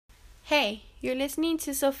Hey, you're listening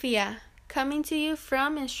to Sophia, coming to you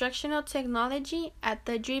from Instructional Technology at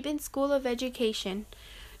the Dreeben School of Education.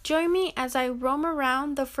 Join me as I roam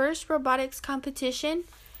around the first robotics competition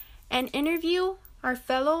and interview our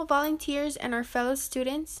fellow volunteers and our fellow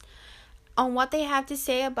students on what they have to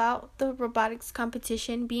say about the robotics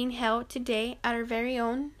competition being held today at our very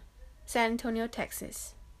own San Antonio,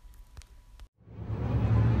 Texas.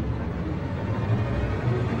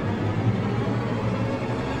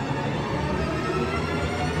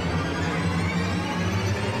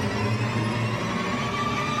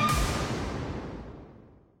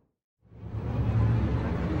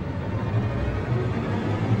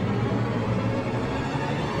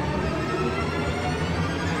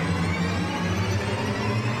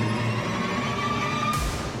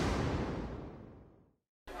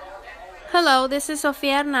 Hello, this is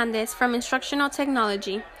Sofia Hernandez from Instructional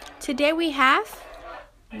Technology. Today we have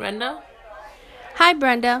Brenda? Hi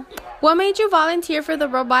Brenda. What made you volunteer for the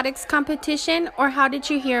robotics competition, or how did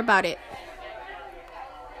you hear about it?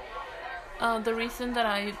 The reason that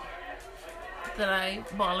I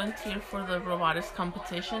volunteered for the robotics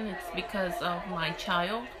competition is because of my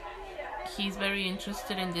child. He's very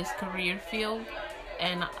interested in this career field,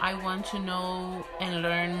 and I want to know and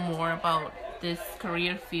learn more about this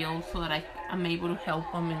career field so that I'm able to help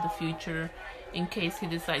him in the future in case he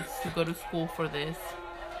decides to go to school for this.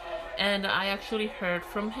 And I actually heard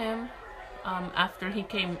from him after he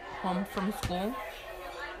came home from school,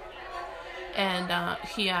 and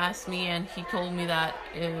he asked me and he told me that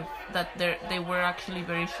they were actually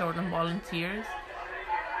very short on volunteers,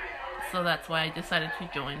 so that's why I decided to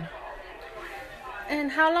join.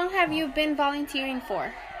 And how long have you been volunteering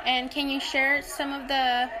for? And can you share some of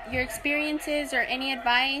your experiences or any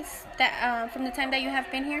advice that from the time that you have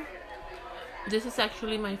been here? This is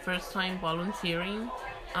actually my first time volunteering.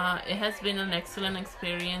 It has been an excellent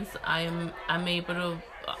experience. I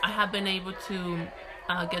have been able to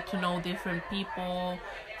get to know different people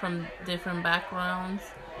from different backgrounds,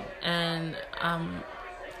 and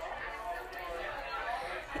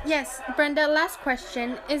Yes, Brenda, last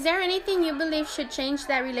question. Is there anything you believe should change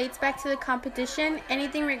that relates back to the competition?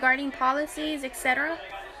 Anything regarding policies, etc.?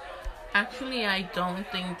 Actually, I don't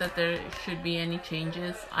think that there should be any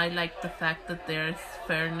changes. I like the fact that there's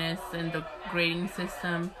fairness in the grading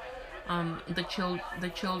system.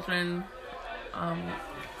 The children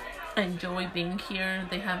enjoy being here.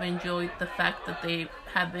 They have enjoyed the fact that they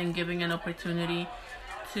have been given an opportunity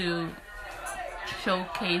to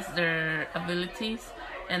showcase their abilities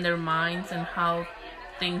and their minds and how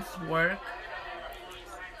things work.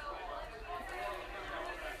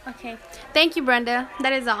 Okay. Thank you, Brenda.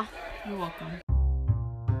 That is all. You're welcome.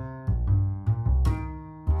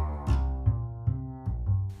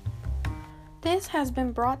 This has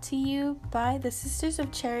been brought to you by the Sisters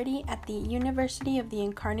of Charity at the University of the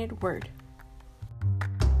Incarnate Word.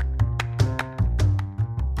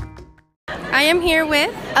 I am here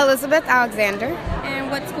with Elizabeth Alexander.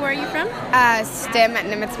 And what school are you from? STEM at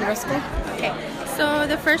Nimitz Middle School. Okay. So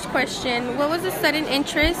the first question, what was the sudden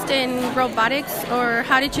interest in robotics, or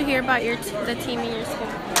how did you hear about the team in your school?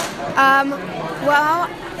 Well,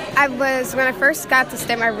 when I first got to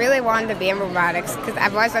STEM, I really wanted to be in robotics because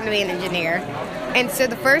I've always wanted to be an engineer. And so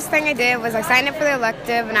the first thing I did was I signed up for the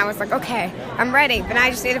elective, and I was like, okay, I'm ready, but now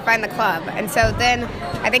I just need to find the club. And so then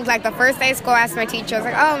I think like the first day of school, I asked my teacher, I was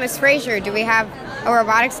like, oh, Miss Frazier, do we have a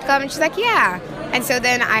robotics club? And she's like, yeah. And so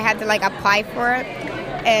then I had to like apply for it,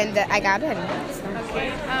 and I got in.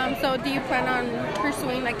 Okay. So do you plan on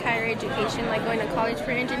pursuing like higher education, like going to college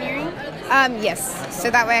for engineering? Yes. So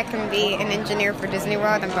that way I can be an engineer for Disney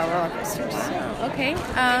World and build roller coasters. Okay.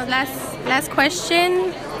 Last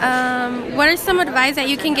question. What are some advice that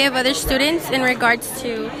you can give other students in regards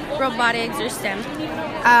to robotics or STEM?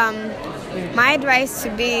 My advice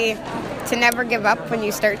would be to never give up when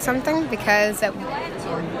you start something, because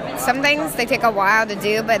some things, they take a while to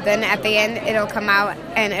do, but then at the end it'll come out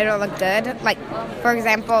and it'll look good. Like, for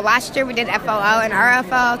example, last year we did FLL, and our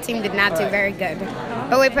FLL team did not do very good.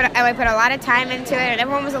 But we put a lot of time into it, and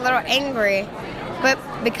everyone was a little angry. But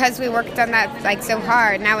because we worked on that like so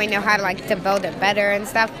hard, now we know how to build it better and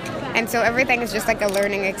stuff. And so everything is just like a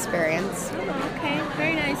learning experience. Okay,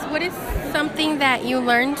 very nice. What is something that you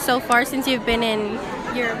learned so far since you've been in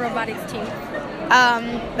your robotics team?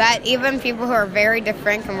 That even people who are very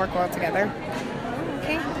different can work well together.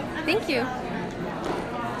 Okay, thank you.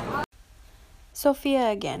 Sophia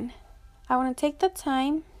again. I want to take the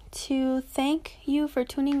time to thank you for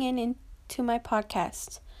tuning in to my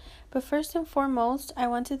podcast. But first and foremost, I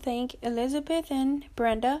want to thank Elizabeth and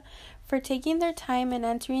Brenda for taking their time and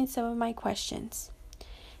answering some of my questions.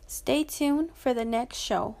 Stay tuned for the next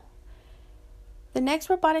show. The next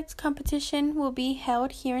robotics competition will be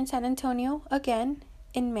held here in San Antonio again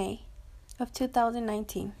in May of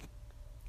 2019.